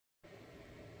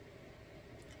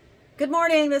Good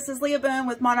morning, this is Leah Boone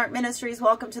with Monarch Ministries.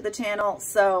 Welcome to the channel.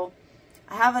 So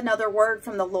I have another word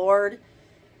from the Lord.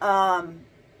 I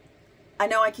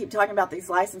know I keep talking about these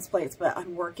license plates, but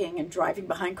I'm working and driving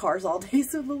behind cars all day,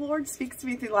 so the Lord speaks to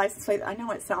me through license plates. I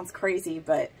know it sounds crazy,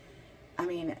 but I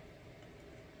mean,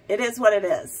 it is what it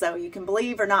is. So you can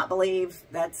believe or not believe.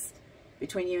 That's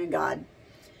between you and God.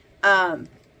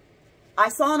 I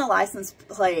saw on a license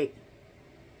plate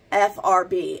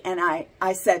FRB, and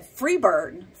I said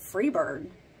Freebird.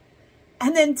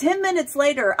 And then 10 minutes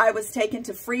later, I was taken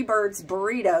to Freebird's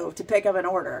Burrito to pick up an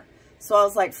order. So I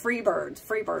was like, Freebirds.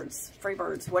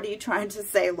 What are you trying to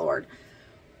say, Lord?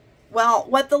 Well,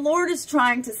 what the Lord is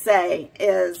trying to say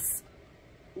is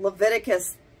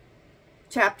Leviticus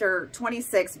chapter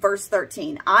 26, verse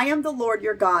 13. I am the Lord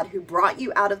your God who brought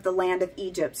you out of the land of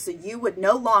Egypt, so you would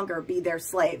no longer be their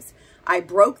slaves. I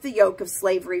broke the yoke of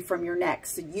slavery from your neck,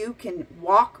 so you can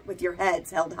walk with your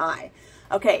heads held high.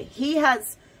 Okay, he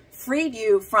has freed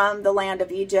you from the land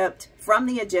of Egypt, from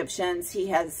the Egyptians. He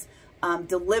has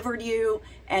delivered you,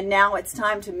 and now it's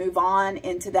time to move on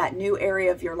into that new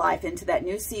area of your life, into that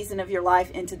new season of your life,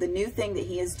 into the new thing that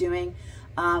he is doing.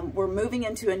 We're moving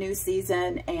into a new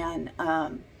season,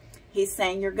 and he's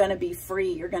saying you're going to be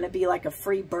free. You're going to be like a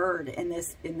free bird in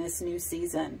this new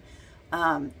season.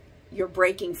 You're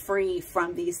breaking free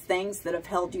from these things that have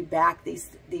held you back, these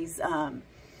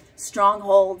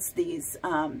strongholds, these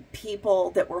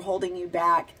people that were holding you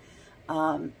back.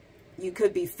 You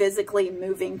could be physically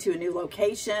moving to a new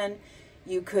location.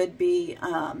 You could be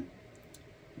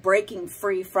breaking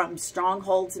free from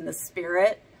strongholds in the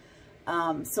spirit.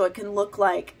 So it can look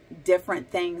like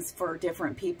different things for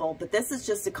different people. But this is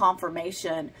just a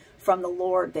confirmation from the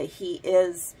Lord that he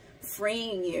is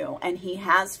freeing you, and he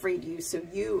has freed you. So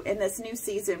you, in this new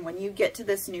season, when you get to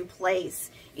this new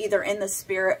place, either in the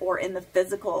spirit or in the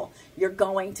physical, you're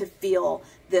going to feel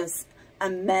this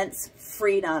immense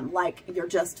freedom, like you're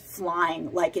just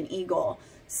flying like an eagle.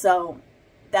 So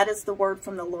that is the word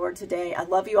from the Lord today. I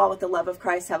love you all with the love of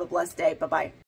Christ. Have a blessed day. Bye-bye.